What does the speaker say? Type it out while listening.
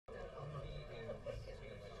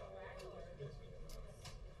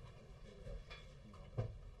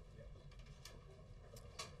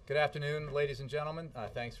Good afternoon, ladies and gentlemen.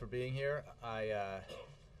 Thanks for being here. I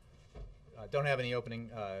don't have any opening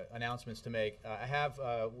announcements to make. I have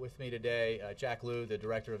with me today Jack Liu, the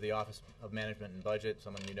Director of the Office of Management and Budget,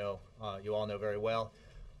 someone you all know very well.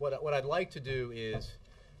 What I'd like to do is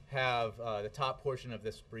have the top portion of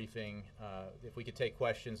this briefing, if we could take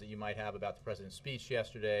questions that you might have about the President's speech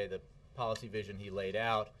yesterday, the policy vision he laid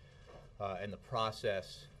out, and the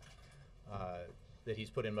process that he's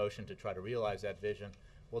put in motion to try to realize that vision.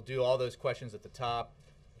 We'll do all those questions at the top.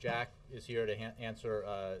 Jack is here to answer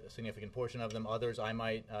a significant portion of them. Others I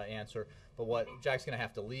might answer. But Jack's going to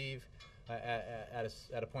have to leave at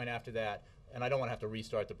a point after that, and I don't want to have to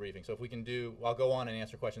restart the briefing. So if we can I'll go on and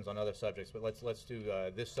answer questions on other subjects, but let's do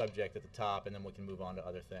this subject at the top, and then we can move on to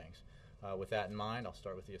other things. With that in mind, I'll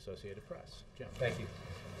start with the Associated Press. Jim. Thank you.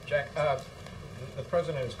 Jack, the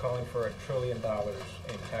President is calling for $1 trillion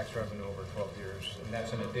in tax revenue over 12 years, and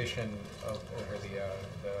that's an addition of over the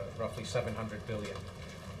roughly $700 billion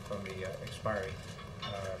from the expiring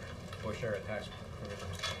Bush-era tax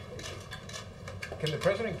provisions. Can the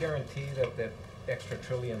President guarantee that that extra $1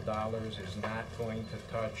 trillion is not going to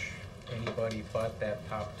touch anybody but that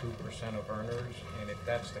top 2% of earners? And if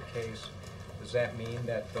that's the case, does that mean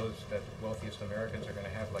that the wealthiest Americans are going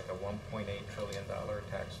to have like a $1.8 trillion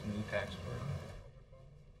new tax burden?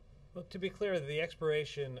 Well, to be clear, the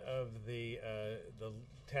expiration of the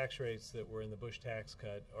tax rates that were in the Bush tax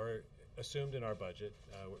cut are assumed in our budget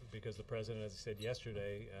because the President, as I said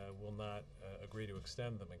yesterday, will not agree to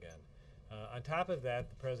extend them again. On top of that,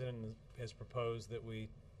 the President has proposed that we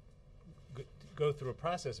go through a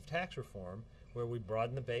process of tax reform where we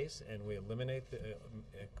broaden the base and we eliminate the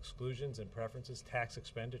exclusions and preferences, tax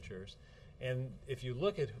expenditures. And if you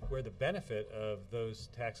look at where the benefit of those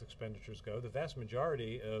tax expenditures go, the vast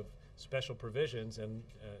majority of special provisions and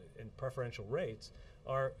preferential rates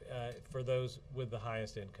are for those with the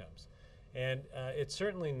highest incomes. And it's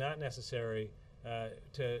certainly not necessary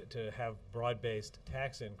to have broad-based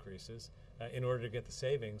tax increases in order to get the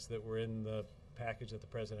savings that were in the package that the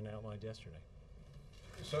President outlined yesterday.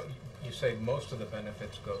 So you say most of the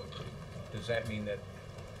benefits go to, does that mean that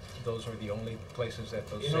those are the only places that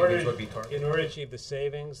those savings would be targeted? In order to achieve the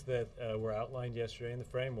savings that were outlined yesterday in the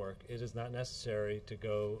framework, it is not necessary to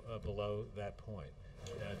go below that point,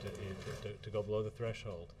 to go below the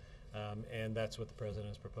threshold. And that's what the President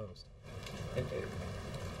has proposed.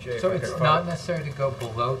 Jay, so it's not necessary to go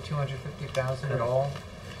below $250,000 at all?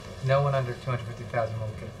 No one under $250,000 will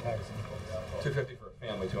get a tax increase. $250 for a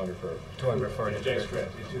family, $200 for an individual.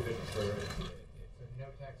 $250 for no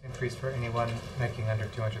tax increase for anyone making under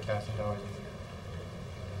 $200,000 a year.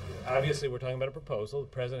 Obviously, we're talking about a proposal. The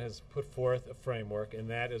President has put forth a framework, and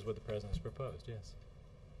that is what the President has proposed. Yes.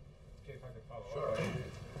 Okay, if I could follow up.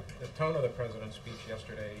 The tone of the President's speech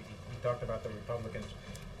yesterday, he talked about the Republicans'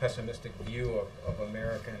 pessimistic view of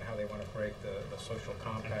America and how they want to break the social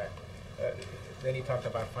compact. Then he talked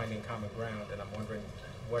about finding common ground, and I'm wondering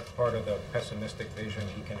what part of the pessimistic vision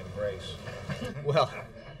he can embrace. Well,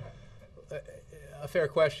 a fair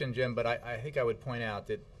question, Jim, but I think I would point out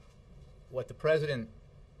that what the President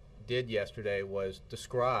did yesterday was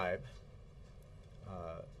describe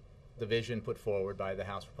the vision put forward by the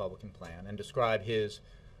House Republican plan and describe his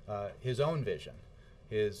own vision,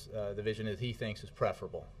 the vision that he thinks is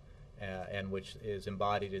preferable and which is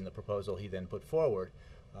embodied in the proposal he then put forward.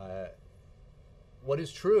 What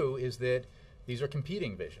is true is that these are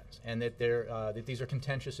competing visions and that these are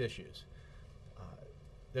contentious issues.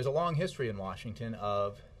 There's a long history in Washington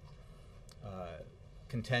of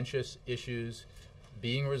contentious issues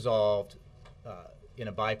being resolved in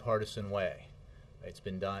a bipartisan way. It's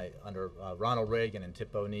been done under Ronald Reagan and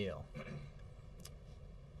Tip O'Neill.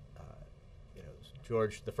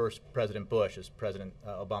 The first President Bush, as President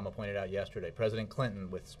Obama pointed out yesterday, President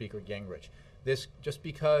Clinton with Speaker Gingrich. This, just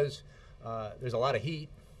because there's a lot of heat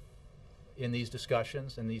in these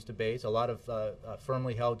discussions and these debates, a lot of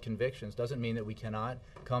firmly held convictions, doesn't mean that we cannot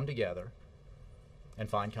come together and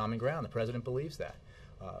find common ground. The President believes that.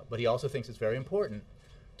 But he also thinks it's very important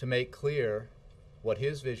to make clear what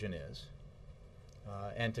his vision is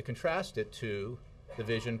and to contrast it to the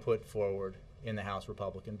vision put forward in the House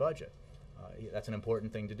Republican budget. That's an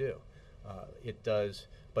important thing to do. It does,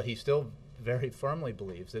 but he still very firmly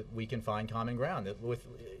believes that we can find common ground, that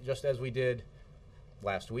just as we did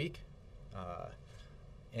last week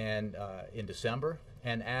and in December,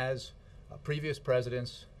 and as previous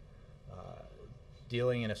presidents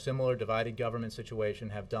dealing in a similar divided government situation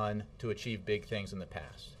have done to achieve big things in the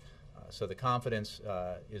past. So the confidence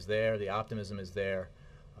is there, the optimism is there,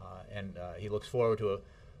 and he looks forward to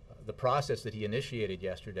the process that he initiated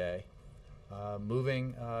yesterday,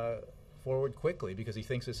 moving forward quickly because he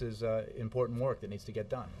thinks this is important work that needs to get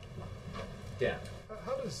done. Dan.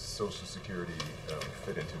 How does Social Security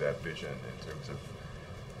fit into that vision in terms of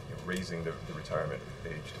raising the retirement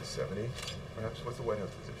age to 70? Perhaps, what's the White House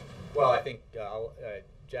position? Well, I think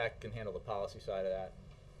Jack can handle the policy side of that.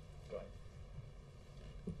 Go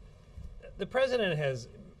ahead. The president has,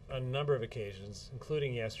 on a number of occasions,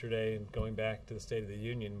 including yesterday and going back to the State of the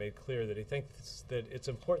Union, made clear that he thinks that it's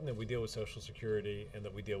important that we deal with Social Security and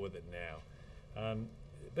that we deal with it now.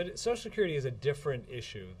 But Social Security is a different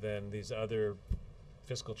issue than these other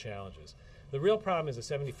fiscal challenges. The real problem is a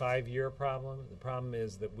 75-year problem. The problem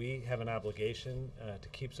is that we have an obligation to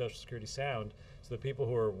keep Social Security sound so that people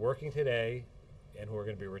who are working today and who are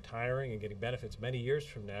going to be retiring and getting benefits many years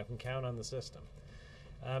from now can count on the system.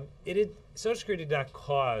 Social Security did not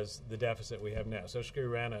cause the deficit we have now. Social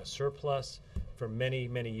Security ran a surplus for many,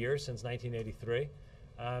 many years, since 1983.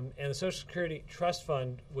 And the Social Security Trust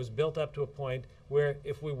Fund was built up to a point where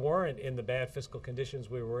if we weren't in the bad fiscal conditions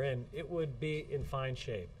we were in, it would be in fine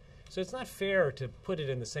shape. So it's not fair to put it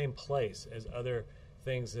in the same place as other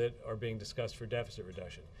things that are being discussed for deficit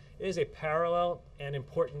reduction. It is a parallel and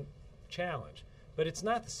important challenge, but it's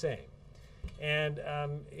not the same. And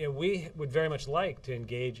we would very much like to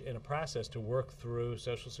engage in a process to work through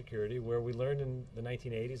Social Security, where we learned in the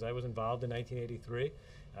 1980s. I was involved in 1983.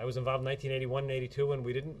 I was involved in 1981 and 82 when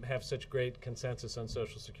we didn't have such great consensus on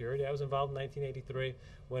Social Security. I was involved in 1983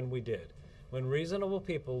 when we did. When reasonable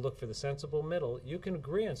people look for the sensible middle, you can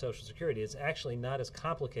agree on Social Security. It's actually not as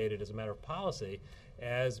complicated as a matter of policy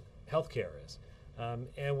as health care is.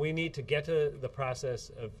 And we need to get to the process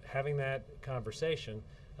of having that conversation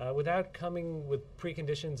without coming with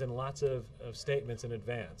preconditions and lots of statements in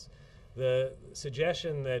advance. The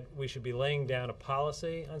suggestion that we should be laying down a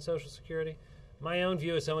policy on Social Security, my own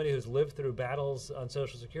view as somebody who's lived through battles on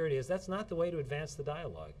Social Security is that's not the way to advance the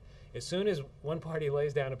dialogue. As soon as one party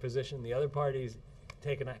lays down a position, the other parties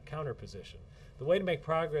take a counter position. The way to make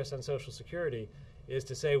progress on Social Security is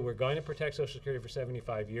to say we're going to protect Social Security for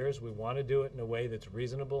 75 years. We want to do it in a way that's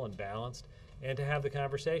reasonable and balanced, and to have the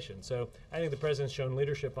conversation. So I think the president's shown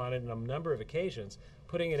leadership on it on a number of occasions,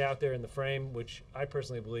 putting it out there in the frame, which I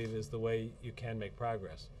personally believe is the way you can make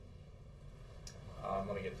progress.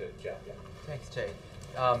 Let me get to Jeff. Yeah. Thanks, Jay.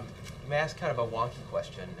 May I ask kind of a wonky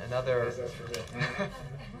question? Another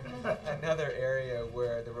area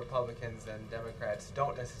where the Republicans and Democrats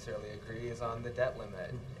don't necessarily agree is on the debt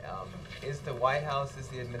limit. Is the White House, is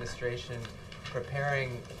the administration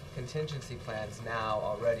preparing contingency plans now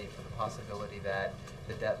already for the possibility that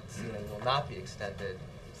the debt ceiling will not be extended,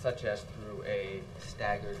 such as through a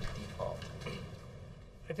staggered default?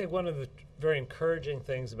 I think one of the very encouraging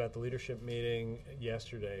things about the leadership meeting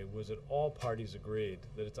yesterday was that all parties agreed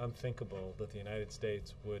that it's unthinkable that the United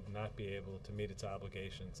States would not be able to meet its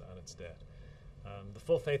obligations on its debt. The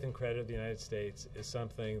full faith and credit of the United States is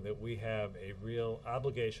something that we have a real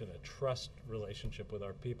obligation, a trust relationship with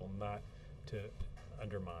our people not to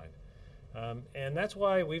undermine. And that's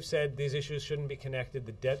why we've said these issues shouldn't be connected.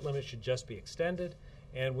 The debt limit should just be extended,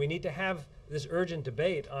 and we need to have this urgent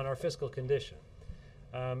debate on our fiscal condition.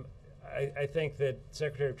 I think that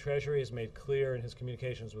Secretary of Treasury has made clear in his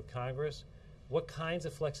communications with Congress what kinds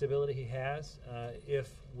of flexibility he has if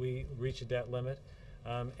we reach a debt limit,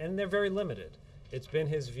 and they're very limited. It's been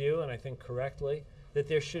his view, and I think correctly, that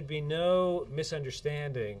there should be no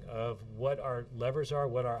misunderstanding of what our levers are,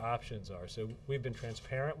 what our options are. So we've been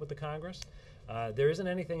transparent with the Congress. There isn't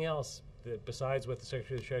anything else that, besides what the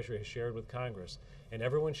Secretary of the Treasury has shared with Congress, and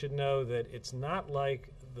everyone should know that it's not like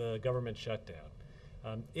the government shutdown.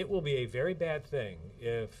 It will be a very bad thing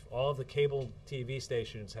if all of the cable TV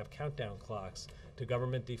stations have countdown clocks to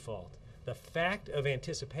government default. The fact of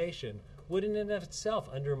anticipation would in and of itself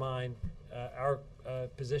undermine our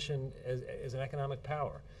position as an economic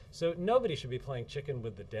power. So nobody should be playing chicken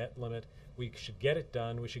with the debt limit. We should get it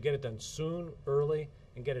done. We should get it done soon, early,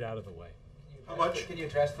 and get it out of the way. How much? Can you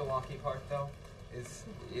address the wonky part, though?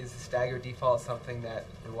 Is staggered default something that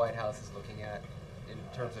the White House is looking at in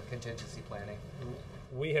terms of contingency planning?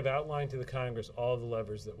 We have outlined to the Congress all of the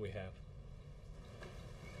levers that we have.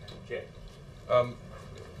 Jay.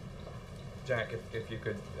 Jack, if you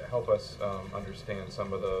could help us understand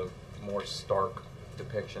some of the more stark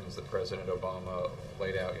depictions that President Obama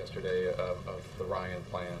laid out yesterday of the Ryan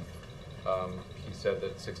plan. He said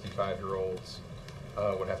that 65-year-olds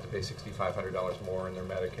would have to pay $6,500 more in their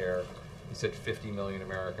Medicare. He said 50 million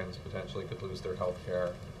Americans potentially could lose their health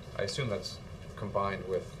care. I assume that's combined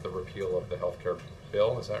with the repeal of the health care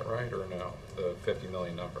bill, is that right, or no, the 50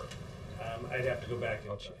 million number? I'd have to go back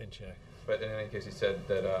and check. But in any case, he said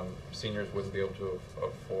that seniors wouldn't be able to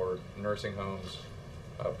afford nursing homes,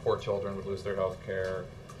 Poor children would lose their health care.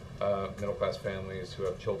 Middle-class families who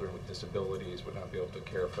have children with disabilities would not be able to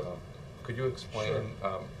care for them. Could you explain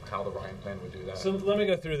how the Ryan plan would do that? So let me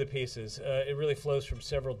go through the pieces. It really flows from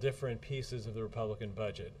several different pieces of the Republican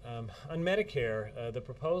budget. On Medicare, the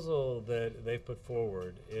proposal that they've put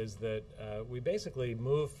forward is that we basically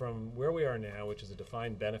move from where we are now, which is a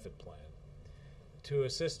defined benefit plan, to a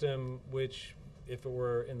system which, if it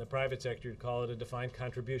were in the private sector, you'd call it a defined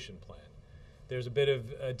contribution plan. There's a bit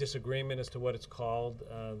of disagreement as to what it's called.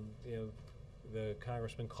 The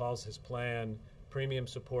congressman calls his plan premium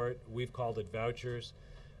support. We've called it vouchers.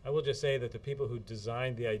 I will just say that the people who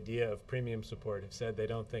designed the idea of premium support have said they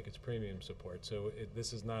don't think it's premium support. So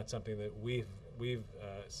this is not something that we've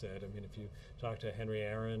said. I mean, if you talk to Henry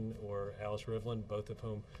Aaron or Alice Rivlin, both of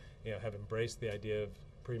whom have embraced the idea of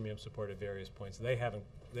premium support at various points,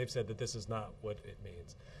 they've said that this is not what it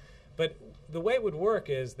means. But the way it would work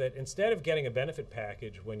is that instead of getting a benefit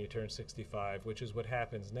package when you turn 65, which is what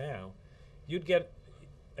happens now, you'd get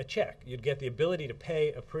a check. You'd get the ability to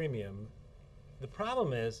pay a premium. The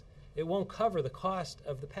problem is it won't cover the cost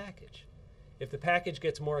of the package. If the package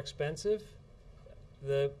gets more expensive,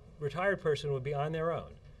 the retired person would be on their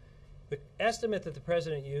own. The estimate that the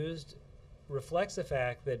president used reflects the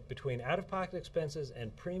fact that between out-of-pocket expenses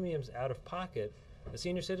and premiums out of pocket, a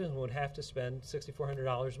senior citizen would have to spend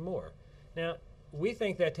 $6,400 more. Now, we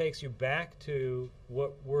think that takes you back to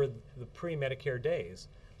what were the pre-Medicare days,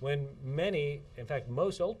 when many, in fact,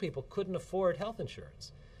 most old people couldn't afford health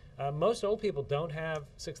insurance. Most old people don't have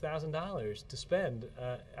 $6,000 to spend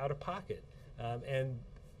out of pocket. And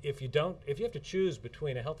if you have to choose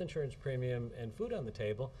between a health insurance premium and food on the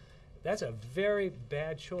table, that's a very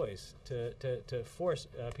bad choice to force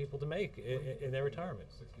people to make in their retirement.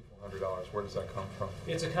 $6,400, where does that come from?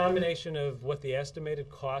 It's a combination of what the estimated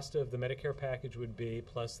cost of the Medicare package would be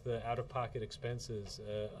plus the out-of-pocket expenses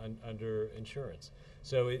under insurance.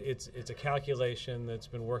 So it's a calculation that's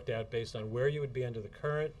been worked out based on where you would be under the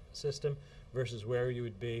current system versus where you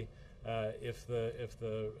would be if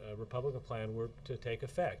the Republican plan were to take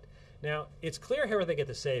effect. Now, it's clear here where they get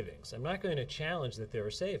the savings. I'm not going to challenge that there are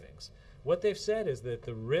savings. What they've said is that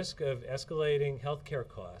the risk of escalating health care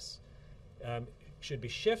costs should be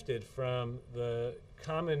shifted from the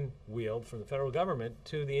commonweal, from the federal government,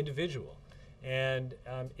 to the individual. And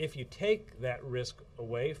if you take that risk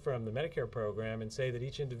away from the Medicare program and say that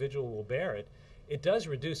each individual will bear it, it does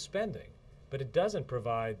reduce spending, but it doesn't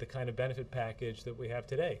provide the kind of benefit package that we have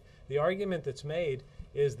today. The argument that's made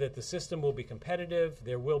is that the system will be competitive,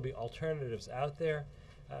 there will be alternatives out there.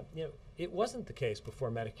 It wasn't the case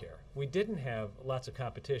before Medicare. We didn't have lots of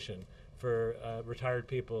competition for retired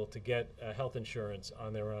people to get health insurance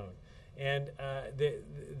on their own. And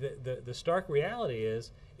the stark reality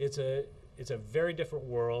is it's a very different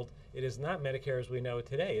world. It is not Medicare as we know it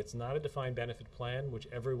today. It's not a defined benefit plan which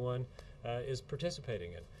everyone is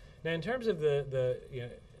participating in. Now, in terms of the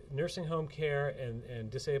nursing home care and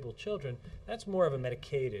disabled children, that's more of a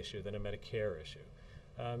Medicaid issue than a Medicare issue.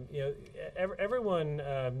 Everyone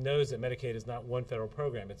knows that Medicaid is not one federal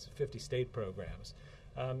program. It's 50 state programs.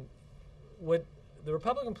 What the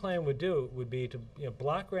Republican plan would do would be to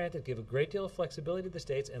block grant it, give a great deal of flexibility to the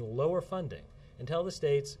states, and lower funding, and tell the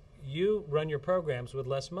states, you run your programs with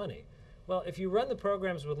less money. Well, if you run the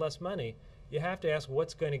programs with less money, you have to ask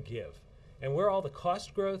what's going to give. And where all the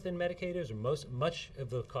cost growth in Medicaid is, or much of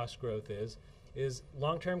the cost growth is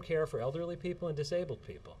long-term care for elderly people and disabled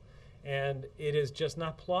people. And it is just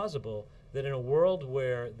not plausible that in a world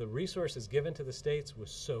where the resources given to the states was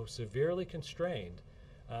so severely constrained,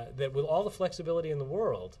 that with all the flexibility in the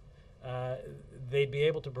world, they'd be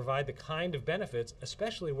able to provide the kind of benefits,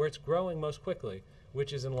 especially where it's growing most quickly,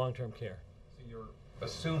 which is in long-term care. So you're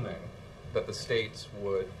assuming that the states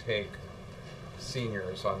would take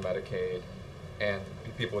seniors on Medicaid and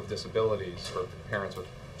people with disabilities, or parents with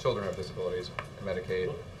children who have disabilities on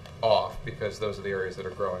Medicaid, off because those are the areas that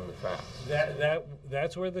are growing the fastest.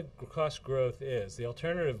 That's where the cost growth is. The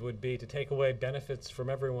alternative would be to take away benefits from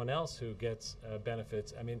everyone else who gets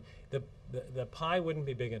benefits. I mean, the pie wouldn't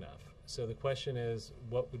be big enough. So the question is,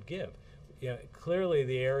 what would give? Clearly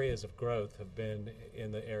the areas of growth have been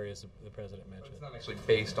in the areas the president mentioned. It's not actually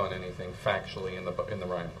based on anything factually in the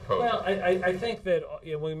Ryan proposal. Well, I think that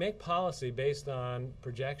when we make policy based on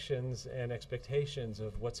projections and expectations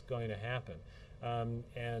of what's going to happen,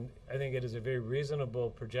 and I think it is a very reasonable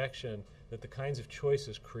projection that the kinds of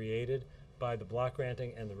choices created by the block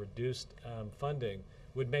granting and the reduced funding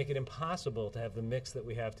would make it impossible to have the mix that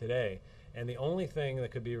we have today. And the only thing that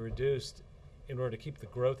could be reduced in order to keep the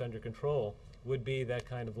growth under control would be that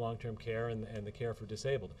kind of long-term care and the care for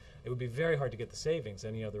disabled. It would be very hard to get the savings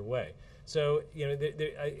any other way. So, you know,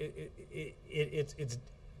 it's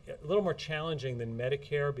a little more challenging than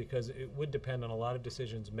Medicare because it would depend on a lot of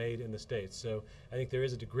decisions made in the states. So I think there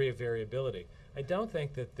is a degree of variability. I don't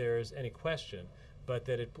think that there's any question, but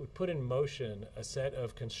that it would put in motion a set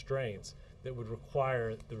of constraints that would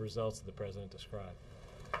require the results that the President described.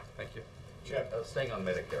 Thank you. Jeff, staying on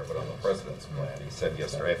Medicare, but on the President's plan, he said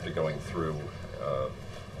yesterday, after going through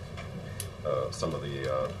some of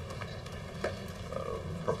the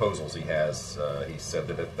proposals he has, he said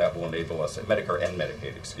that that will enable us, Medicare and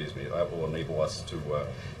Medicaid, excuse me, that will enable us to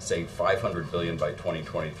save $500 billion by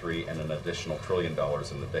 2023 and an additional $1 trillion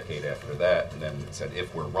in the decade after that. And then it said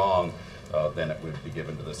if we're wrong, then it would be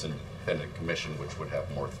given to this independent commission, which would have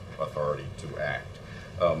more authority to act.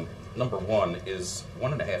 Number one, is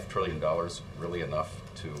 $1.5 trillion really enough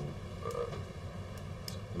to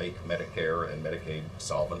make Medicare and Medicaid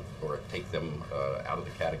solvent, or take them out of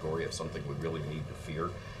the category of something we really need to fear?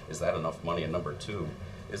 Is that enough money? And number two,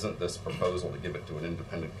 isn't this proposal to give it to an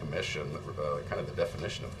independent commission kind of the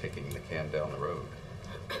definition of kicking the can down the road?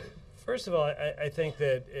 First of all, I think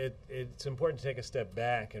that it's important to take a step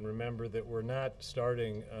back and remember that we're not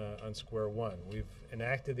starting on square one. We've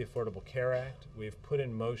enacted the Affordable Care Act. We've put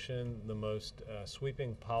in motion the most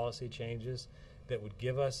sweeping policy changes that would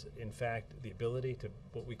give us, in fact, the ability to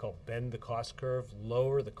what we call bend the cost curve,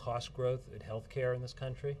 lower the cost growth in health care in this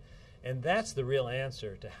country. And that's the real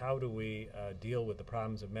answer to how do we deal with the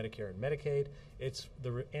problems of Medicare and Medicaid. It's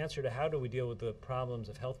the answer to how do we deal with the problems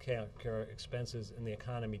of health care expenses in the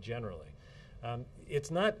economy generally. It's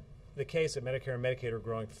not the case that Medicare and Medicaid are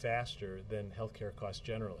growing faster than health care costs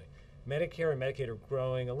generally. Medicare and Medicaid are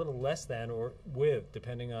growing a little less than or with,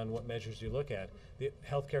 depending on what measures you look at, the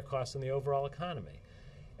health care costs in the overall economy.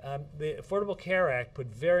 The Affordable Care Act put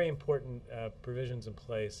very important provisions in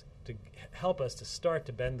place to help us to start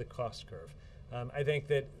to bend the cost curve. I think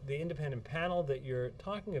that the independent panel that you're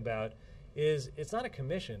talking about it's not a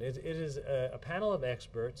commission. It is a panel of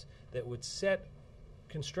experts that would set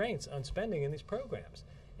constraints on spending in these programs.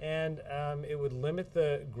 And it would limit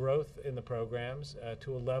the growth in the programs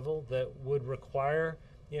to a level that would require,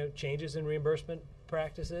 changes in reimbursement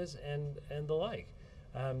practices and the like.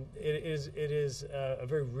 It is a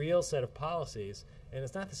very real set of policies, and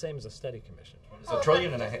it's not the same as a study commission. Is $1.5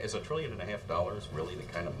 trillion really the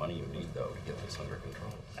kind of money you need, though, to get this under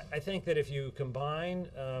control? I think that if you combine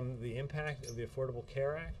the impact of the Affordable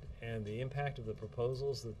Care Act and the impact of the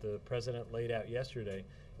proposals that the President laid out yesterday,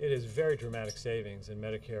 it is very dramatic savings in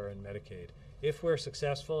Medicare and Medicaid. If we're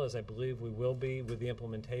successful, as I believe we will be with the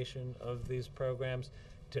implementation of these programs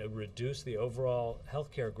to reduce the overall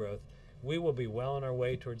health care growth, we will be well on our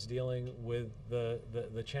way towards dealing with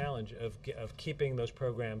the challenge of keeping those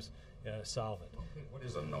programs solvent. What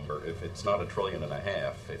is a number? If it's not $1.5 trillion,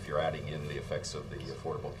 if you're adding in the effects of the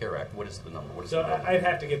Affordable Care Act, what is the number? What is the number? I'd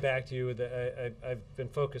have to get back to you. I've been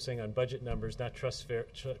focusing on budget numbers, not trust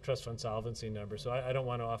fund solvency numbers. So I don't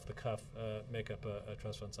want to off the cuff make up a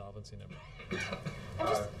trust fund solvency number.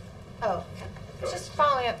 Just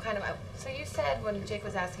following up kind of. So you said when Jake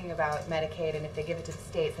was asking about Medicaid and if they give it to the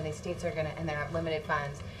states and these states are going to, and they have limited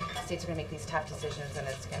funds, states are going to make these tough decisions and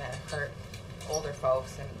it's going to hurt older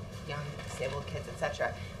folks and young disabled kids,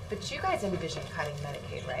 etc. But you guys envision cutting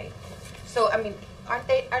Medicaid, right? So I mean, aren't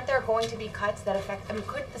there going to be cuts that affect? I mean,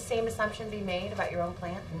 couldn't the same assumption be made about your own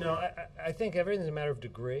plan? No, I think everything's a matter of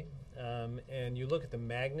degree, and you look at the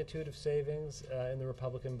magnitude of savings in the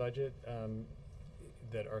Republican budget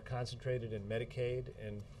that are concentrated in Medicaid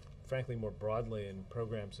and, frankly, more broadly in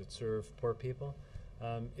programs that serve poor people.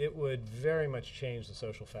 It would very much change the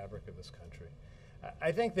social fabric of this country.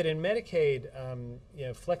 I think that in Medicaid,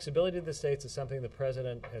 flexibility to the states is something the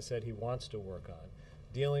President has said he wants to work on.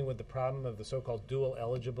 Dealing with the problem of the so-called dual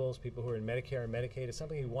eligibles, people who are in Medicare and Medicaid, is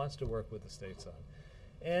something he wants to work with the states on.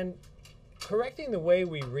 And correcting the way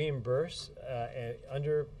we reimburse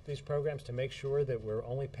under these programs to make sure that we're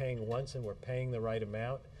only paying once and we're paying the right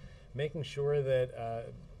amount, making sure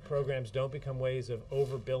that programs don't become ways of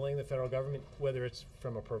overbilling the federal government, whether it's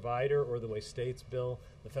from a provider or the way states bill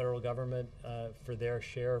the federal government for their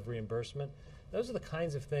share of reimbursement. Those are the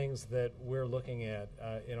kinds of things that we're looking at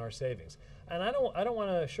in our savings. And I don't want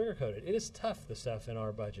to sugarcoat it. It is tough, the stuff in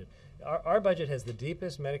our budget. Our budget has the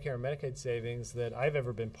deepest Medicare and Medicaid savings that I've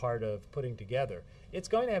ever been part of putting together. It's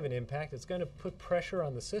going to have an impact. It's going to put pressure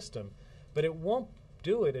on the system, but it won't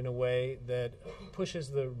do it in a way that pushes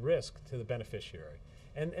the risk to the beneficiary.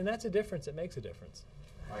 And that's a difference. It makes a difference.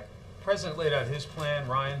 The President laid out his plan.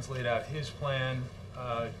 Ryan's laid out his plan.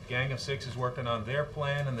 Gang of Six is working on their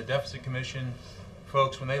plan, and the Deficit Commission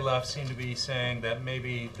folks, when they left, seemed to be saying that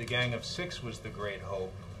maybe the Gang of Six was the great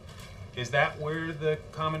hope. Is that where the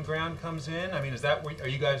common ground comes in? I mean, is that where, are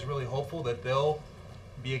you guys really hopeful that they'll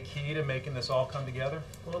be a key to making this all come together?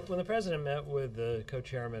 Well, when the president met with the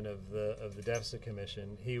co-chairman of the Deficit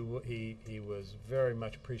Commission, he was very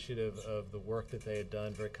much appreciative of the work that they had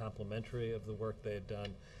done, very complimentary of the work they had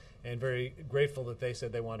done, and very grateful that they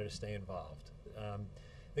said they wanted to stay involved.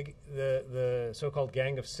 The so-called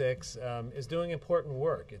Gang of Six is doing important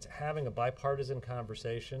work. It's having a bipartisan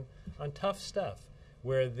conversation on tough stuff,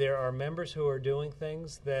 where there are members who are doing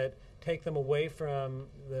things that take them away from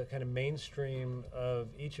the kind of mainstream of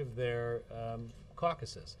each of their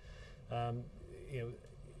caucuses.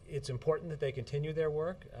 It's important that they continue their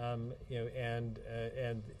work, and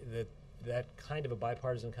that kind of a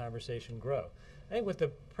bipartisan conversation grow. I think what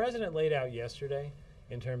the president laid out yesterday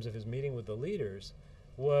in terms of his meeting with the leaders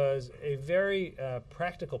was a very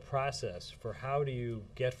practical process for how do you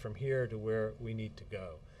get from here to where we need to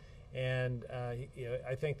go. And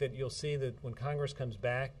I think that you'll see that when Congress comes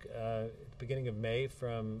back at the beginning of May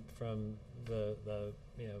from the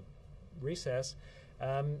recess,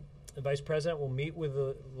 the Vice President will meet with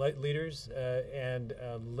the leaders and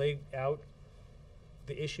lay out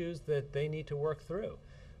the issues that they need to work through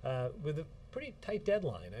with a pretty tight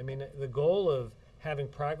deadline. I mean, the goal of having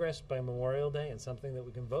progress by Memorial Day and something that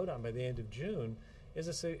we can vote on by the end of June is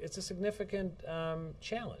it's a significant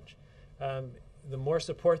challenge. The more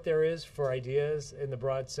support there is for ideas in the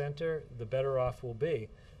broad center, the better off we'll be.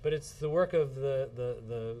 But it's the work of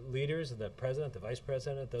the leaders, the president, the vice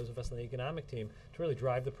president, those of us on the economic team to really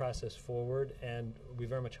drive the process forward, and we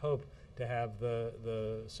very much hope to have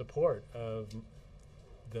the support of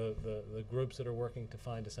the groups that are working to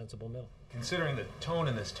find a sensible middle. Considering the tone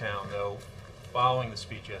in this town, though, following the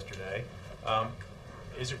speech yesterday,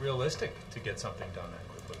 is it realistic to get something done that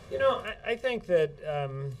quickly? You know, I think that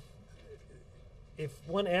if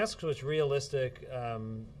one asks what's realistic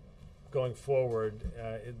going forward,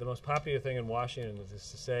 the most popular thing in Washington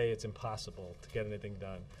is to say it's impossible to get anything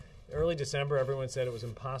done. Early December, everyone said it was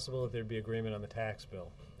impossible that there'd be agreement on the tax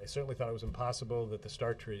bill. They certainly thought it was impossible that the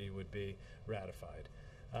START Treaty would be ratified.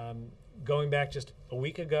 Going back just a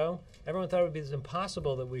week ago, everyone thought it would be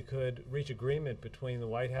impossible that we could reach agreement between the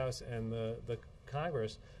White House and the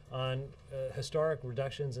Congress on historic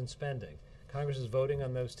reductions in spending. Congress is voting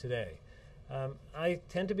on those today. I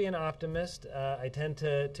tend to be an optimist. I tend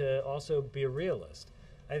to also be a realist.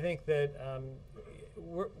 I think that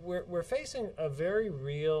we're facing a very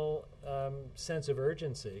real sense of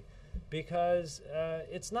urgency, because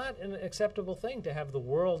it's not an acceptable thing to have the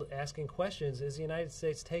world asking questions, is the United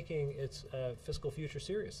States taking its fiscal future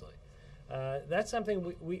seriously? That's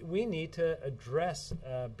something we need to address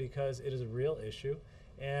because it is a real issue.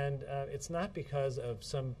 And it's not because of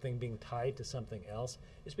something being tied to something else.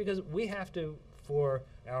 It's because we have to, for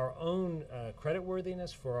our own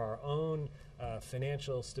creditworthiness, for our own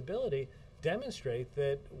financial stability, demonstrate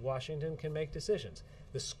that Washington can make decisions.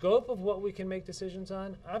 The scope of what we can make decisions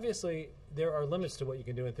on, obviously, there are limits to what you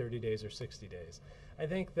can do in 30 days or 60 days. I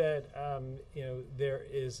think that there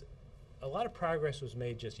is a lot of progress was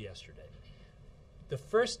made just yesterday. The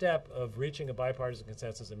first step of reaching a bipartisan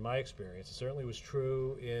consensus, in my experience, it certainly was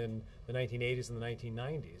true in the 1980s and the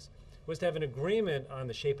 1990s, was to have an agreement on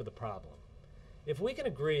the shape of the problem. If we can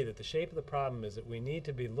agree that the shape of the problem is that we need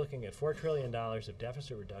to be looking at $4 trillion of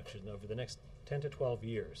deficit reduction over the next 10 to 12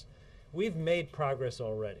 years, we've made progress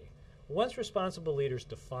already. Once responsible leaders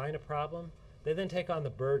define a problem, they then take on the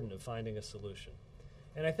burden of finding a solution.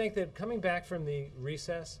 And I think that coming back from the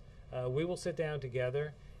recess, we will sit down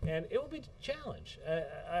together, and it will be a challenge.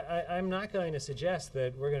 I'm not going to suggest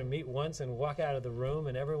that we're going to meet once and walk out of the room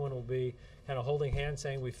and everyone will be kind of holding hands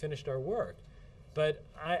saying we finished our work. But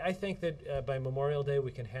I think that by Memorial Day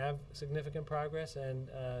we can have significant progress, and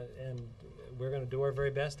we're going to do our very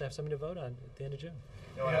best to have something to vote on at the end of June.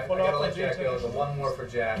 You know, I gotta let Jack go. The one more for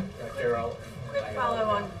Jack, Carol. Quick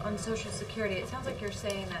follow on Social Security. It sounds like you're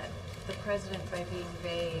saying that the president, by being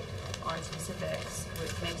vague on specifics,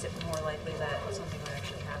 makes it more likely that something would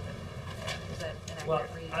actually happen. Is that an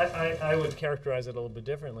accurate read? I would characterize it a little bit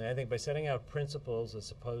differently. I think by setting out principles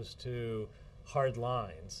as opposed to hard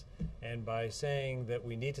lines, and by saying that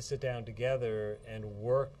we need to sit down together and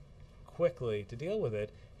work quickly to deal with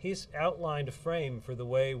it, he's outlined a frame for the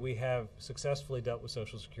way we have successfully dealt with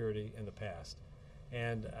Social Security in the past.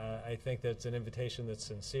 And I think that's an invitation that's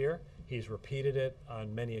sincere. He's repeated it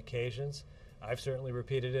on many occasions. I've certainly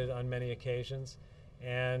repeated it on many occasions.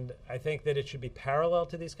 And I think that it should be parallel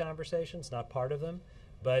to these conversations, not part of them.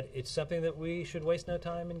 But it's something that we should waste no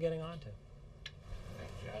time in getting on to.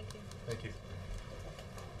 Thank you, Jack. Thank you. Thank you.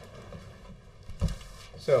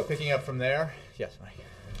 So picking up from there, yes, Mike.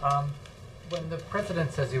 When the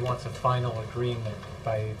president says he wants a final agreement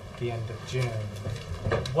by the end of June,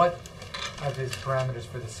 what are his parameters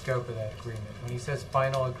for the scope of that agreement? When he says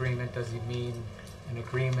final agreement, does he mean an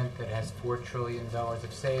agreement that has $4 trillion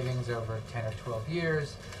of savings over 10 or 12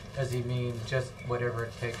 years? Does he mean just whatever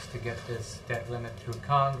it takes to get this debt limit through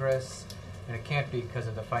Congress? And it can't be because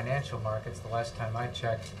of the financial markets. The last time I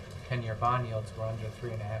checked, 10-year bond yields were under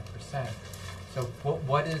 3.5%. So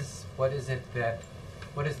what is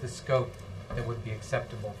the scope that would be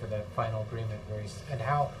acceptable for that final agreement race? And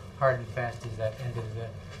how hard and fast is that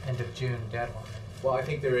end of June deadline? Well, I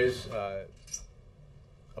think there is a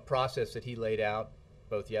process that he laid out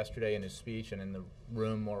both yesterday in his speech and in the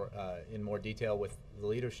room in more detail with the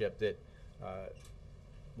leadership that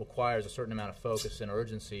requires a certain amount of focus and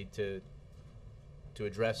urgency to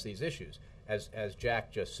address these issues. As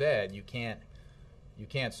Jack just said, you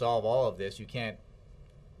can't solve all of this. You can't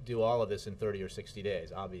do all of this in 30 or 60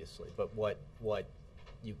 days, obviously. But what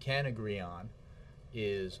you can agree on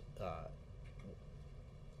is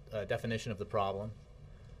a definition of the problem,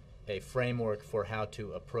 a framework for how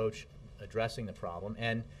to approach addressing the problem,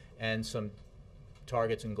 and some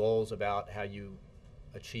targets and goals about how you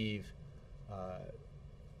achieve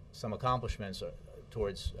some accomplishments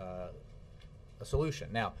towards a solution.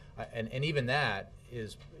 Now, and even that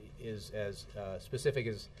is as specific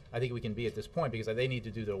as I think we can be at this point, because they need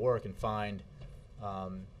to do their work and find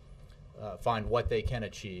what they can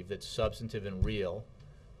achieve that's substantive and real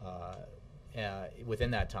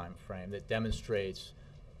within that time frame that demonstrates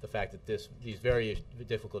the fact that these very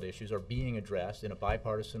difficult issues are being addressed in a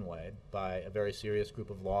bipartisan way by a very serious group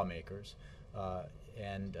of lawmakers,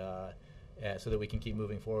 and so that we can keep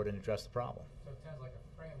moving forward and address the problem. So it sounds like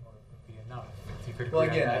a framework would be enough. If you could Well,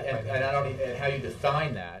 agree again, on that and how you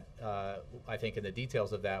define that, I think, in the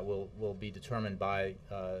details of that will be determined by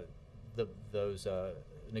those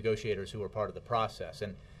negotiators who are part of the process,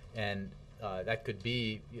 and that could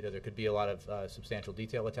be, there could be a lot of substantial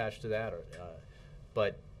detail attached to that,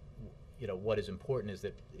 but what is important is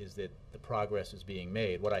that the progress is being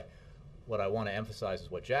made. What I want to emphasize is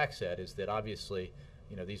what Jack said, is that obviously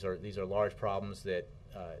these are large problems that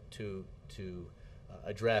to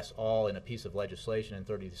address all in a piece of legislation in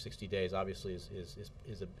 30 to 60 days obviously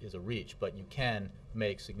is a reach, but you can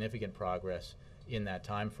make significant progress in that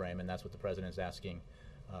time frame, and that's what the president is asking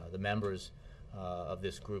the members of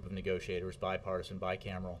this group of negotiators, bipartisan,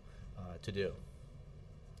 bicameral, to do.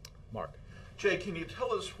 Mark. Jay, can you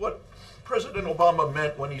tell us what President Obama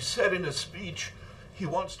meant when he said in his speech he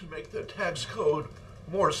wants to make the tax code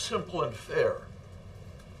more simple and fair?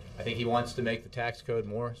 I think he wants to make the tax code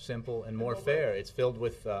more simple and more fair. It's filled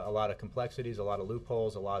with a lot of complexities, a lot of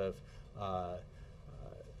loopholes, a lot of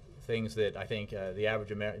things that I think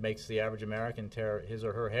makes the average American tear his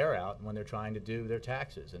or her hair out when they're trying to do their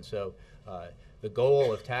taxes. And so the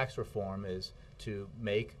goal of tax reform is to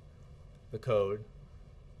make the code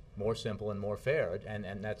more simple and more fair,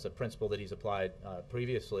 and that's a principle that he's applied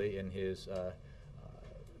previously in his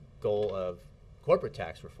goal of corporate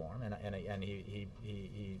tax reform, and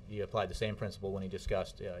he applied the same principle when he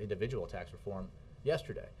discussed individual tax reform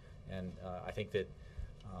yesterday. And I think that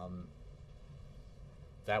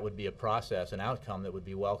that would be a process, an outcome that would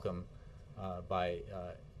be welcome by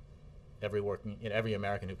every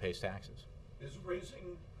American who pays taxes. Is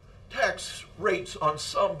raising tax rates on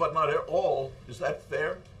some but not all, is that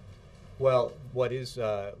fair? Well, what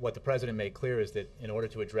the president made clear is that in order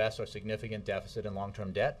to address our significant deficit and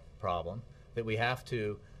long-term debt problem, that we have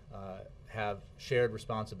to have shared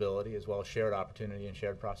responsibility as well as shared opportunity and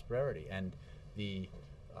shared prosperity. And the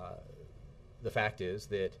fact is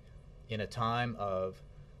that in a time of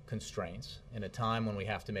constraints, in a time when we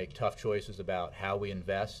have to make tough choices about how we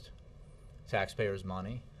invest taxpayers'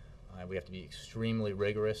 money, we have to be extremely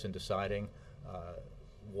rigorous in deciding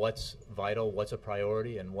what's vital, what's a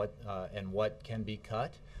priority, and what can be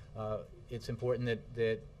cut. It's important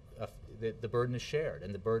that the burden is shared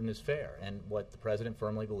and the burden is fair. And what the president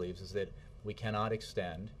firmly believes is that we cannot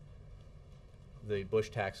extend the Bush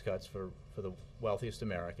tax cuts for the wealthiest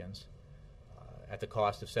Americans at the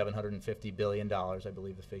cost of $750 billion, I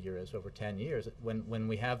believe the figure is, over 10 years, when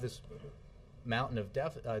we have this mountain of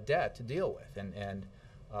debt to deal with.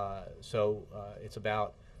 So it's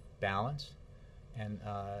about balance and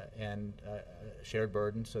shared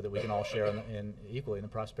burden so that we can all share equally in the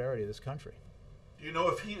prosperity of this country. Do you know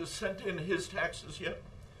if he has sent in his taxes yet?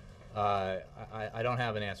 I don't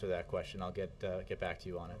have an answer to that question. I'll get back to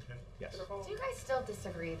you on it. Okay. Yes. Do you guys still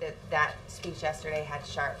disagree that speech yesterday had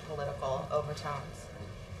sharp political overtones?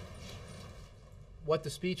 What the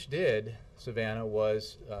speech did, Savannah,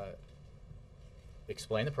 was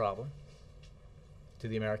explain the problem to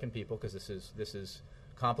the American people, because this is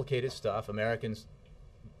complicated stuff. Americans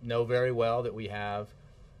know very well that we have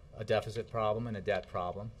a deficit problem and a debt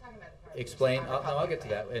problem. Explain. I'll get to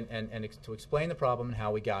that, and to explain the problem and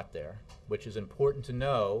how we got there, which is important to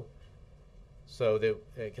know, so that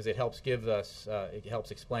because it helps give us, it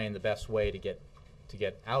helps explain the best way to get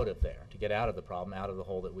out of there, to get out of the problem, out of the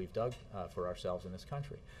hole that we've dug for ourselves in this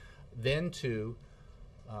country. Then to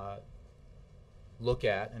look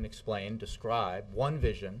at and explain, describe one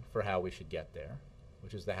vision for how we should get there,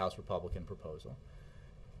 which is the House Republican proposal.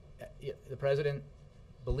 The president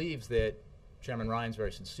believes that Chairman Ryan's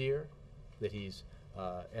very sincere, that he's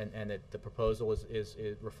and that the proposal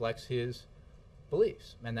reflects his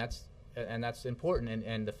beliefs, and that's important.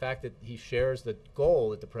 And the fact that he shares the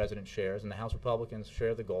goal that the president shares, and the House Republicans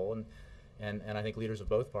share the goal, and I think leaders of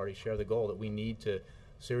both parties share the goal that we need to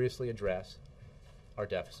seriously address our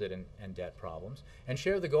deficit and debt problems, and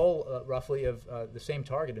share the goal roughly of the same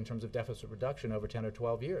target in terms of deficit reduction over 10 or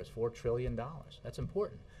 12 years, $4 trillion. That's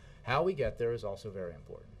important. How we get there is also very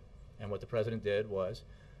important. And what the president did was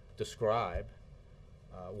describe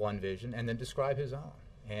one vision and then describe his own.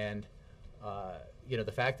 And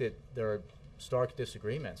the fact that there are stark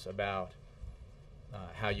disagreements about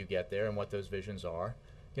how you get there and what those visions are,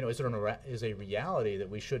 is a reality that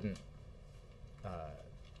we shouldn't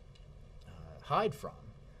hide from.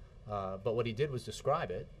 But what he did was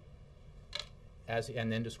describe it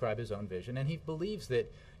and then describe his own vision. And he believes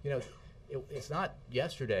that, it's not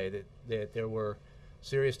yesterday that there were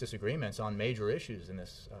serious disagreements on major issues in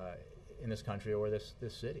this country or this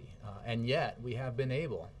city, and yet we have been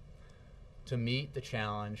able to meet the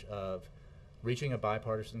challenge of reaching a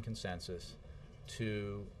bipartisan consensus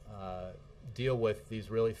to deal with these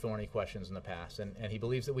really thorny questions in the past, and he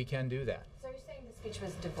believes that we can do that. So you're saying the speech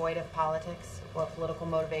was devoid of politics or political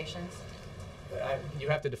motivations? You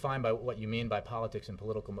have to define by what you mean by politics and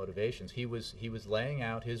political motivations. He was laying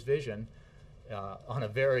out his vision on a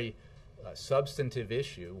very substantive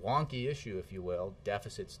issue, wonky issue, if you will: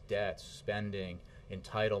 deficits, debts, spending,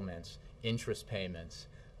 entitlements, interest payments,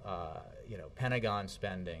 Pentagon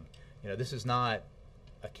spending. This is not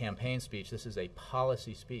a campaign speech. This is a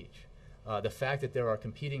policy speech. The fact that there are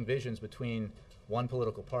competing visions between one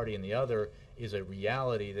political party and the other is a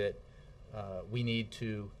reality that we need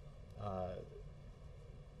to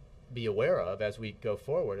be aware of as we go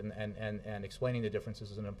forward, and explaining the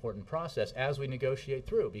differences is an important process as we negotiate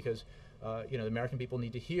through, because the American people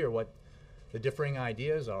need to hear what the differing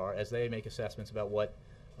ideas are as they make assessments about what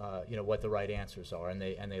the right answers are, and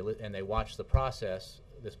they watch the process,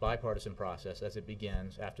 this bipartisan process, as it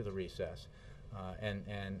begins after the recess,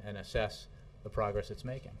 and assess the progress it's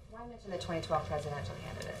making. Why mention the 2012 presidential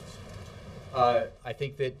candidates? I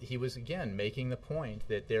think that he was again making the point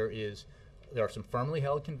that there are some firmly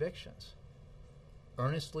held convictions,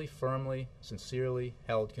 earnestly, firmly, sincerely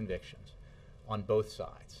held convictions on both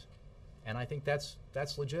sides. And I think that's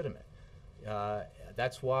legitimate.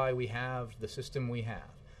 That's why we have the system we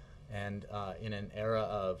have. And in an era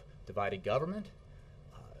of divided government,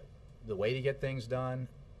 the way to get things done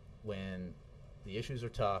when the issues are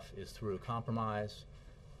tough is through compromise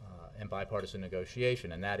and bipartisan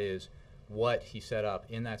negotiation. And that is what he set up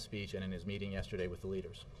in that speech and in his meeting yesterday with the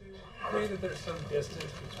leaders. Do you agree that there's some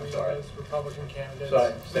distance between those Republican candidates?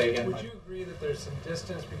 Sorry, say again. Would you agree that there's some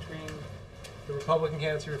distance between the Republican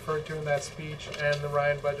candidates you referred to in that speech and the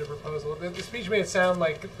Ryan budget proposal? The speech made it sound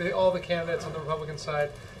like all the candidates on the Republican side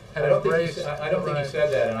had embraced. I don't think he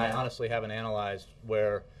said that, and I honestly haven't analyzed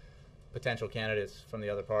where potential candidates from the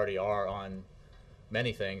other party are on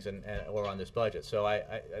many things or on this budget. So I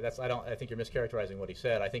think you're mischaracterizing what he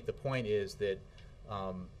said. I think the point is that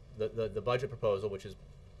the budget proposal, which has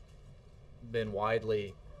been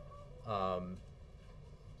widely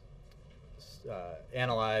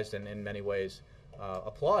analyzed and in many ways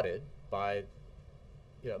applauded by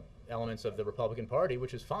elements of the Republican Party,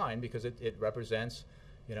 which is fine because it represents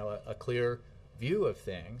a clear view of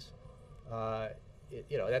things.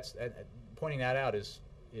 That's pointing that out is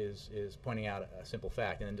pointing out a simple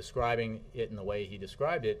fact, and then describing it in the way he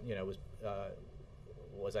described it,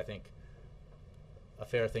 was I think a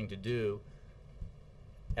fair thing to do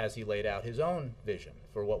as he laid out his own vision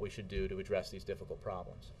for what we should do to address these difficult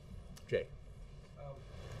problems. Jake.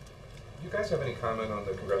 Do you guys have any comment on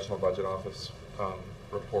the Congressional Budget Office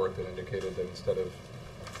report that indicated that instead of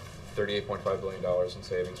 $38.5 billion in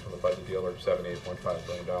savings from the budget deal, or $78.5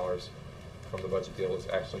 billion from the budget deal, is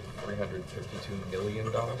actually $352 million?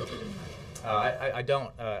 I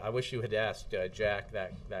don't. I wish you had asked Jack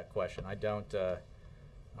that question. I don't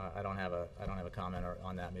have a comment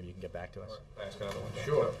on that. Maybe you can get back to us. Ask another one.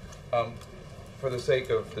 Sure. for the sake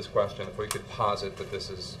of this question, if we could posit that this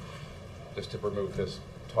is, just to remove this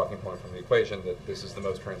talking point from the equation, that this is the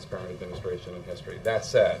most transparent administration in history. That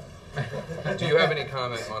said, do you have any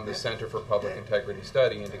comment on the Center for Public Integrity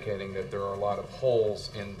study indicating that there are a lot of holes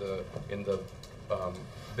in the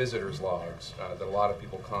visitors logs, that a lot of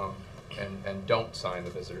people come and don't sign the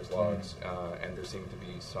visitors logs, and there seem to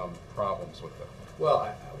be some problems with them?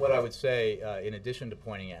 Well, what I would say, in addition to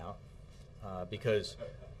pointing out, because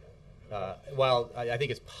while I think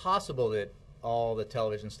it's possible that all the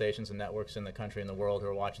television stations and networks in the country and the world who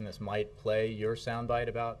are watching this might play your soundbite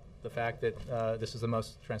about the fact that this is the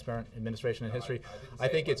most transparent administration in history. I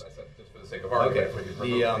think it's just for the sake of argument.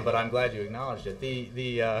 Okay. But I'm glad you acknowledged it. But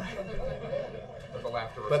the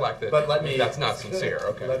laughter reflected. But let me. That's not sincere.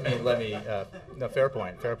 Okay. Let me. No, fair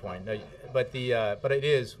point. No, but it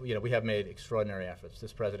is. You know, we have made extraordinary efforts.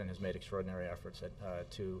 This president has made extraordinary efforts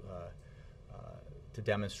to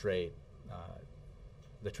demonstrate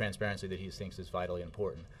the transparency that he thinks is vitally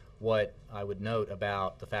important. What I would note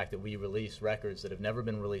about the fact that we release records that have never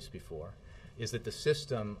been released before is that the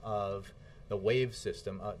system of the wave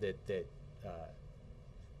system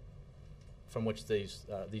from which these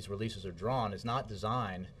releases are drawn is not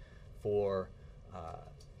designed for.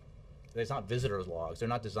 It's not visitors logs. They're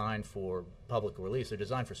not designed for public release. They're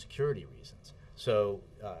designed for security reasons. So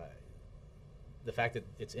the fact that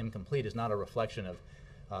it's incomplete is not a reflection of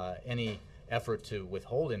any effort to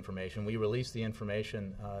withhold information. We release the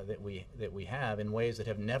information that we have in ways that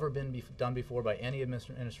have never been done before by any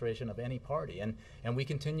administration of any party, and we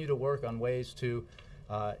continue to work on ways to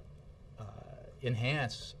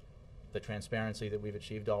enhance the transparency that we've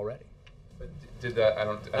achieved already. But did that? I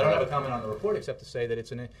don't have a comment on the report except to say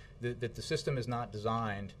that that the system is not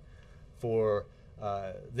designed for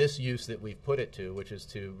this use that we've put it to, which is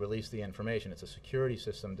to release the information. It's a security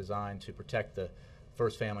system designed to protect the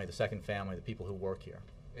first family, the second family, the people who work here.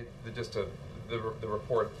 The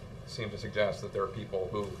report seemed to suggest that there are people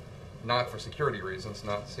who, not for security reasons,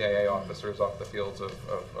 not CIA officers off the fields of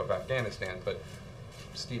Afghanistan, but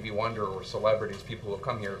Stevie Wonder or celebrities, people who have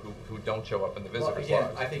come here who don't show up in the visitors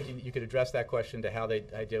logs. I think you could address that question to how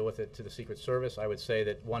I deal with it to the Secret Service. I would say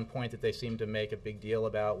that one point that they seem to make a big deal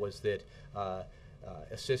about was that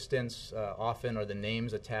assistants often are the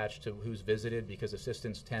names attached to who's visited, because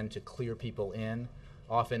assistants tend to clear people in.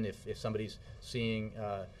 Often if somebody's seeing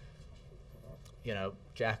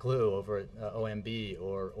Jack Lew over at OMB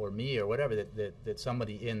or me or whatever, that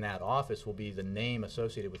somebody in that office will be the name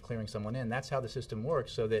associated with clearing someone in. That's how the system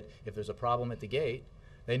works, so that if there's a problem at the gate,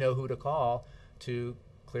 they know who to call to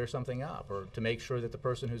clear something up, or to make sure that the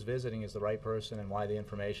person who's visiting is the right person and why the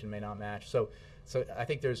information may not match. So I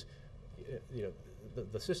think there's,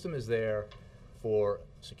 the system is there for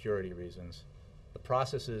security reasons. The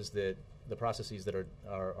processes that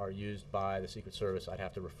are used by the Secret Service, I'd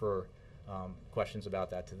have to refer questions about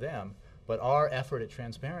that to them. But our effort at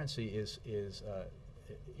transparency is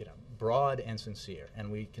broad and sincere, and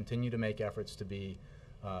we continue to make efforts to be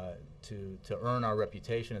to earn our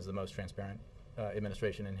reputation as the most transparent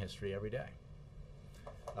administration in history every day.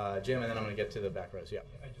 Jim, and then I'm going to get to the back rows. Yeah.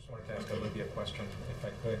 I just wanted to ask Olivia a question, if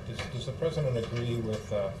I could. Does the president agree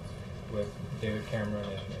with David Cameron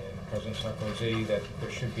and President Sarkozy that there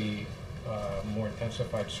should be more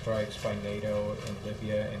intensified strikes by NATO in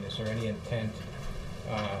Libya, and is there any intent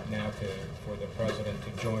now for the president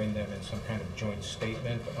to join them in some kind of joint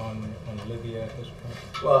statement on Libya at this point?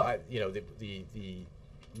 Well, the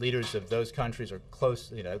leaders of those countries are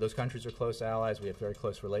close. Those countries are close allies. We have very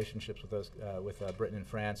close relationships with those, with Britain and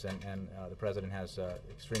France, and the president has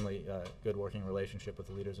extremely good working relationship with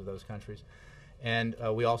the leaders of those countries. And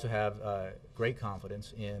we also have great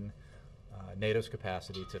confidence in NATO's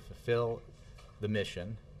capacity to fulfill the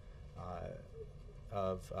mission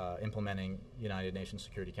of implementing United Nations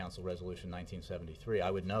Security Council Resolution 1973. I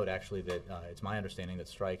would note, actually, that it's my understanding that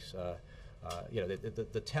strikes,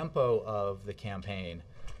 the tempo of the campaign,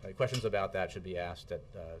 questions about that should be asked at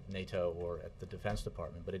NATO or at the Defense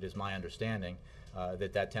Department, but it is my understanding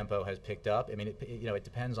that tempo has picked up. I mean, it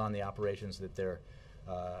depends on the operations that they're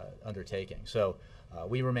undertaking. So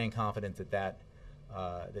we remain confident that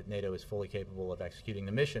NATO is fully capable of executing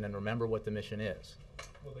the mission. And remember what the mission is.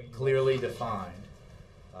 Clearly defined.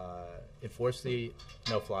 Enforce the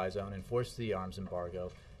no-fly zone, enforce the arms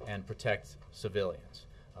embargo, and protect civilians.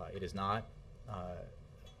 It is not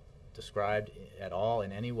described at all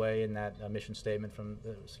in any way in that mission statement from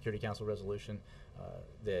the Security Council resolution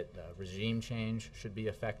that regime change should be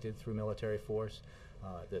effected through military force.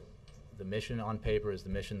 That the mission on paper is the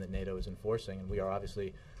mission that NATO is enforcing, and we are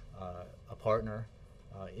obviously a partner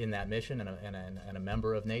in that mission and a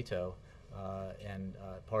member of NATO and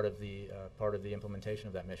part of the implementation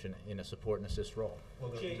of that mission in a support and assist role. Will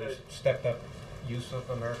there be stepped up use of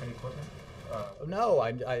American equipment? No,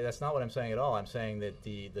 that's not what I'm saying at all. I'm saying that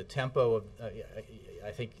the tempo of,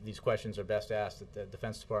 I think these questions are best asked at the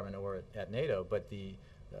Defense Department or at NATO, but the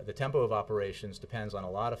tempo of operations depends on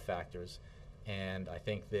a lot of factors, and I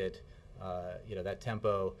think that that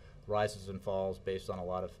tempo rises and falls based on a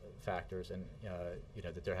lot of factors, and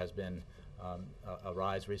that there has been a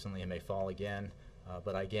rise recently and may fall again.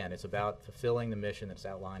 But again, it's about fulfilling the mission that's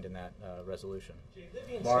outlined in that resolution.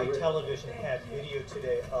 Libyan State Television had video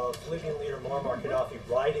today of Libyan leader Muammar Gaddafi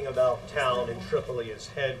riding about town in Tripoli. His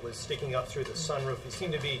head was sticking up through the sunroof. He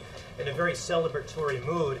seemed to be in a very celebratory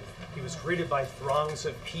mood. He was greeted by throngs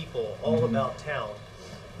of people all about town.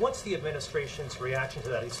 What's the administration's reaction to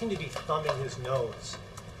that? He seemed to be thumbing his nose.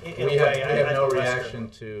 We have no reaction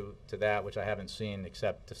to that, which I haven't seen,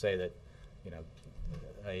 except to say that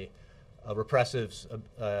a repressive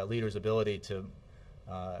leader's ability to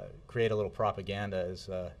create a little propaganda is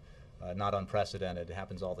not unprecedented. It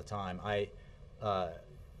happens all the time. I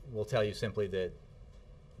will tell you simply that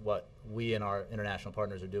what we and our international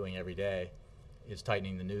partners are doing every day is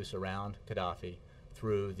tightening the noose around Gaddafi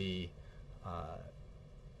through the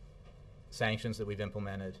sanctions that we've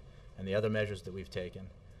implemented and the other measures that we've taken.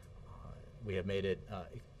 We have made it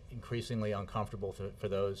increasingly uncomfortable for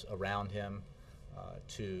those around him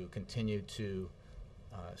to continue to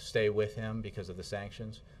stay with him because of the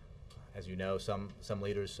sanctions. As you know, some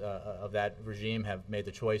leaders of that regime have made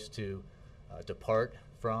the choice to depart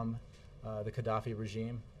from the Gaddafi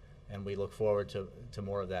regime, and we look forward to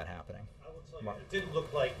more of that happening. I will tell you, it did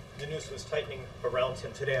look like the noose was tightening around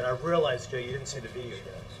him today, and I realized, Jay, you didn't see the video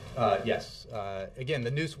yet. Yes. Again,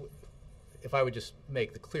 the noose, if I would just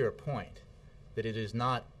make the clear point that it is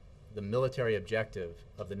not the military objective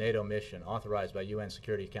of the NATO mission authorized by UN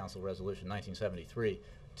Security Council Resolution 1973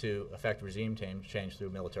 to effect regime change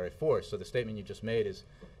through military force. So the statement you just made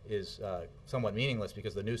is somewhat meaningless,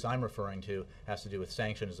 because the noose I'm referring to has to do with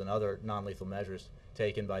sanctions and other non-lethal measures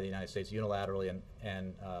taken by the United States unilaterally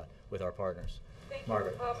and with our partners. Thank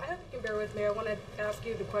Margaret. you. I hope you can bear with me. I want to ask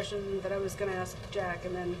you the question that I was going to ask Jack,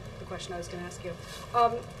 and then the question I was going to ask you.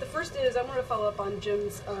 The first is, I want to follow up on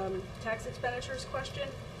Jim's tax expenditures question.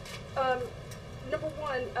 Number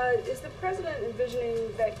one, is the president envisioning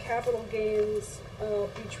that capital gains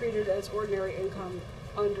be treated as ordinary income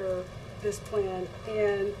under this plan?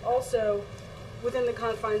 And also, within the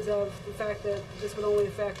confines of the fact that this would only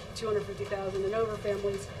affect 250,000 and over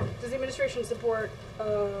families, does the administration support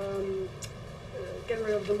getting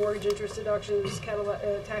rid of the mortgage interest deductions,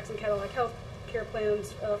 tax and Cadillac health care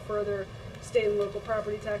plans, further state and local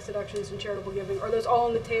property tax deductions, and charitable giving? Are those all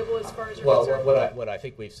on the table as far as you're concerned? What I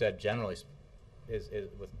think we've said generally is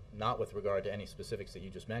not with regard to any specifics that you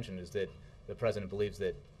just mentioned, is that the president believes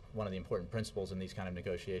that one of the important principles in these kind of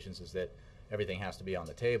negotiations is that everything has to be on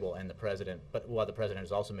the table, and the president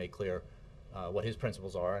has also made clear what his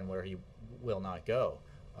principles are and where he will not go.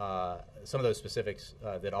 Some of those specifics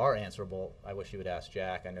that are answerable, I wish you would ask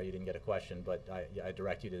Jack. I know you didn't get a question, but I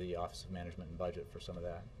direct you to the Office of Management and Budget for some of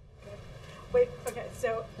that. Okay. Wait, okay,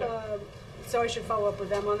 so I should follow up with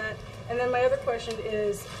them on that. And then my other question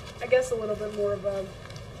is, I guess, a little bit more of a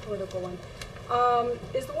political one.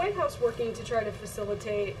 Is the White House working to try to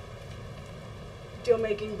facilitate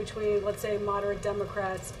deal-making between, let's say, moderate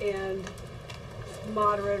Democrats and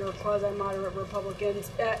moderate or quasi-moderate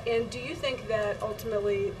Republicans? And do you think that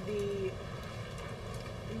ultimately the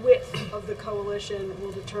width of the coalition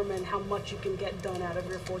will determine how much you can get done out of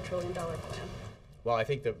your $4 trillion plan? Well, I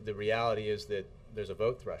think the reality is that there's a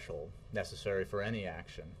vote threshold necessary for any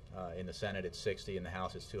action. In the Senate, it's 60. In the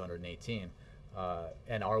House, it's 218.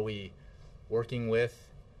 And are we working with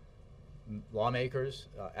lawmakers?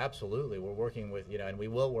 Absolutely. We're working with, and we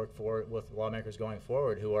will work with lawmakers going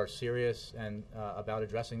forward who are serious and about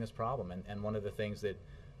addressing this problem. And one of the things that,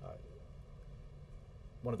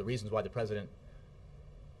 one of the reasons why the president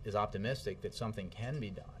is optimistic that something can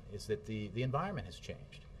be done is that the environment has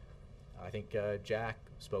changed. I think Jack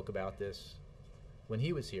spoke about this when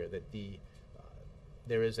he was here, that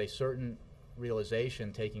there is a certain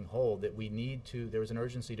realization taking hold that there is an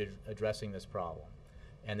urgency to addressing this problem,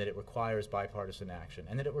 and that it requires bipartisan action,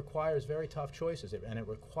 and that it requires very tough choices, and it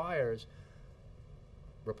requires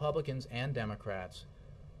Republicans and Democrats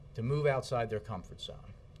to move outside their comfort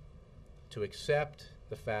zone, to accept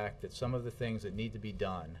the fact that some of the things that need to be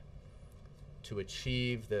done to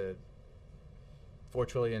achieve the $4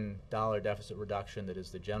 trillion deficit reduction that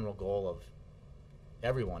is the general goal of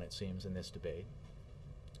everyone, it seems, in this debate,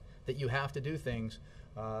 that you have to do things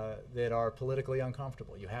that are politically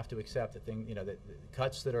uncomfortable. You have to accept that the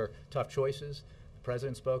cuts that are tough choices the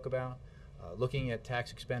president spoke about, looking at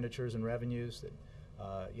tax expenditures and revenues that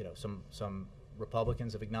some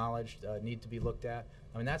Republicans have acknowledged need to be looked at.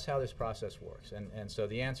 I mean, that's how this process works. And so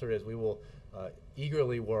the answer is we will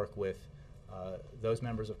eagerly work with those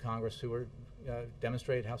members of Congress who are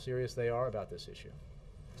demonstrate how serious they are about this issue.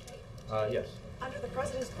 Yes. Under the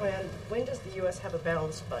president's plan, when does the U.S. have a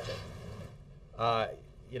balanced budget?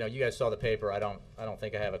 You guys saw the paper. I don't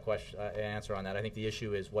think I have an answer on that. I think the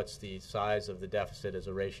issue is what's the size of the deficit as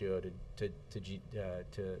a ratio to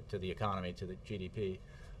the economy, to the GDP.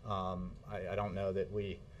 I don't know that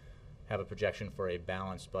we have a projection for a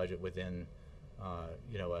balanced budget within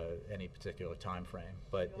any particular time frame,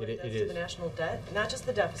 but it is the national debt, not just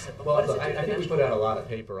the deficit, but well, what does it do to the I think we national put out a debt? lot of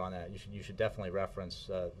paper on that. You should definitely reference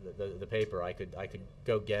the paper. I could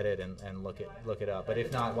go get it and look it up. But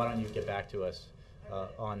if not, why don't you get back to us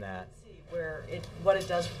on that? What it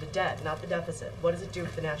does for the debt, not the deficit. What does it do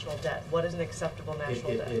for the national debt? What is an acceptable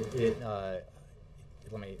national debt?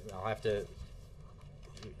 I'll have to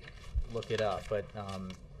look it up, but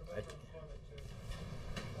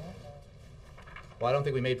well, I don't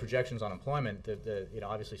think we made projections on employment.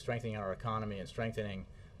 Obviously strengthening our economy and strengthening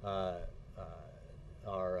our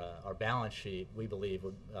balance sheet, we believe,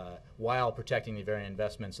 while protecting the very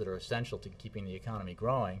investments that are essential to keeping the economy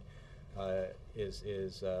growing, will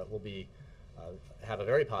have a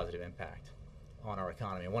very positive impact on our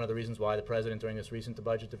economy. And one of the reasons why the president during this recent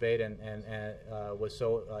budget debate was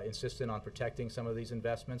so insistent on protecting some of these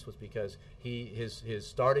investments was because his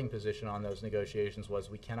starting position on those negotiations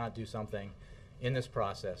was we cannot do something in this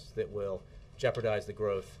process that will jeopardize the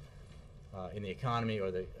growth in the economy or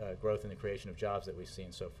the growth in the creation of jobs that we've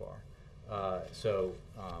seen so far.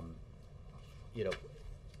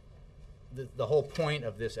 The whole point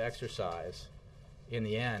of this exercise in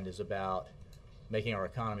the end is about making our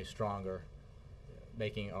economy stronger,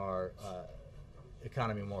 making our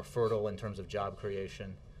economy more fertile in terms of job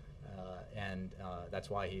creation, and that's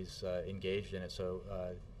why he's engaged in it so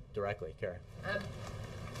directly. Carrie.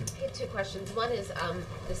 I have two questions. One is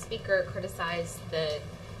the speaker criticized the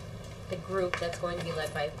group that's going to be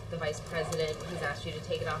led by the vice president. He's asked you to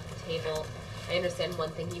take it off the table. I understand one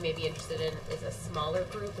thing you may be interested in is a smaller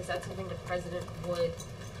group. Is that something the president would?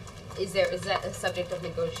 Is that a subject of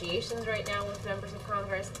negotiations right now with members of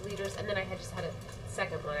Congress, leaders? And then I just had a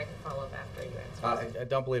second one I can follow up after you answer. I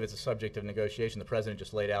don't believe it's a subject of negotiation. The president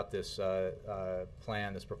just laid out this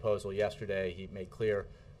plan, this proposal yesterday. He made clear,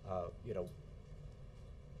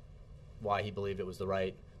 why he believed it was the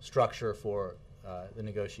right structure for the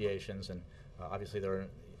negotiations, and obviously there are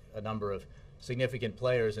a number of significant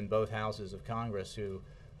players in both houses of Congress who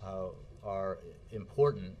are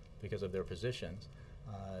important because of their positions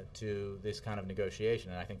to this kind of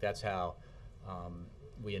negotiation, and I think that's how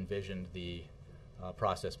we envisioned the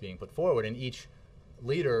process being put forward, and each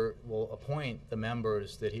leader will appoint the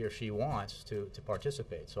members that he or she wants to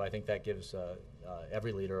participate. So I think that gives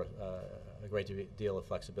every leader a great deal of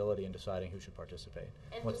flexibility in deciding who should participate.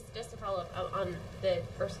 And just to follow up on the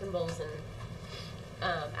Erskine Bowles and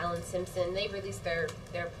Alan Simpson, they released their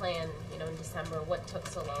plan, in December. What took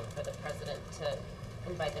so long for the president to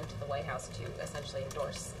invite them to the White House to essentially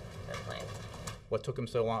endorse their plan? What took him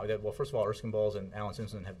so long? Well, first of all, Erskine Bowles and Alan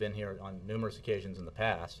Simpson have been here on numerous occasions in the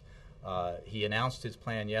past. He announced his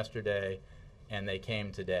plan yesterday, and they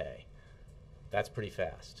came today. That's pretty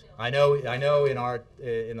fast. I know in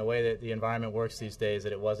the way that the environment works these days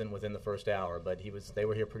that it wasn't within the first hour, but they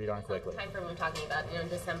were here pretty darn quickly. The time frame I'm talking about, in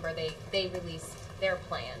December they released their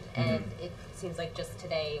plan, and it seems like just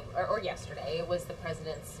today or yesterday it was the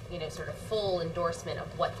president's sort of full endorsement of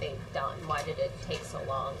what they've done. Why did it take so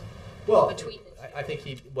long? Well, I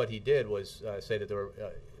think what he did was say that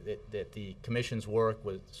that the commission's work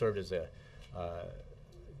served as a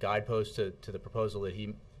guidepost to the proposal that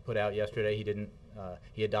he put out yesterday.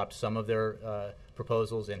 He adopted some of their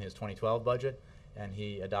proposals in his 2012 budget, and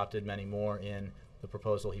he adopted many more in the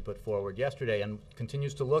proposal he put forward yesterday, and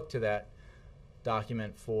continues to look to that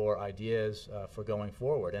document for ideas for going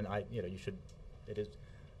forward. And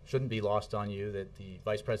shouldn't be lost on you that the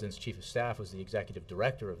Vice President's Chief of Staff was the executive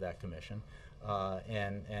director of that commission,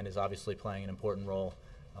 and is obviously playing an important role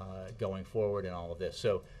going forward in all of this.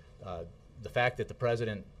 So the fact that the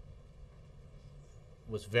President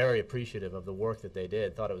was very appreciative of the work that they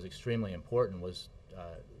did, thought it was extremely important, was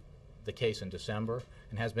the case in December,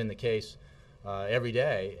 and has been the case every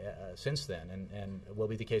day since then, and will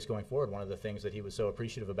be the case going forward. One of the things that he was so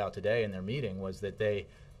appreciative about today in their meeting was that they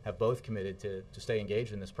have both committed to stay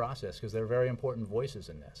engaged in this process, because they're very important voices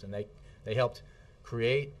in this, and they helped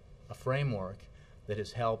create a framework that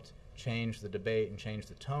has helped change the debate and change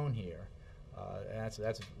the tone here. And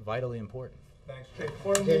that's vitally important. Thanks.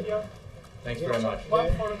 For media. Thanks very much.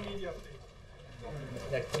 One for media,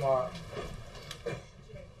 please. Next tomorrow.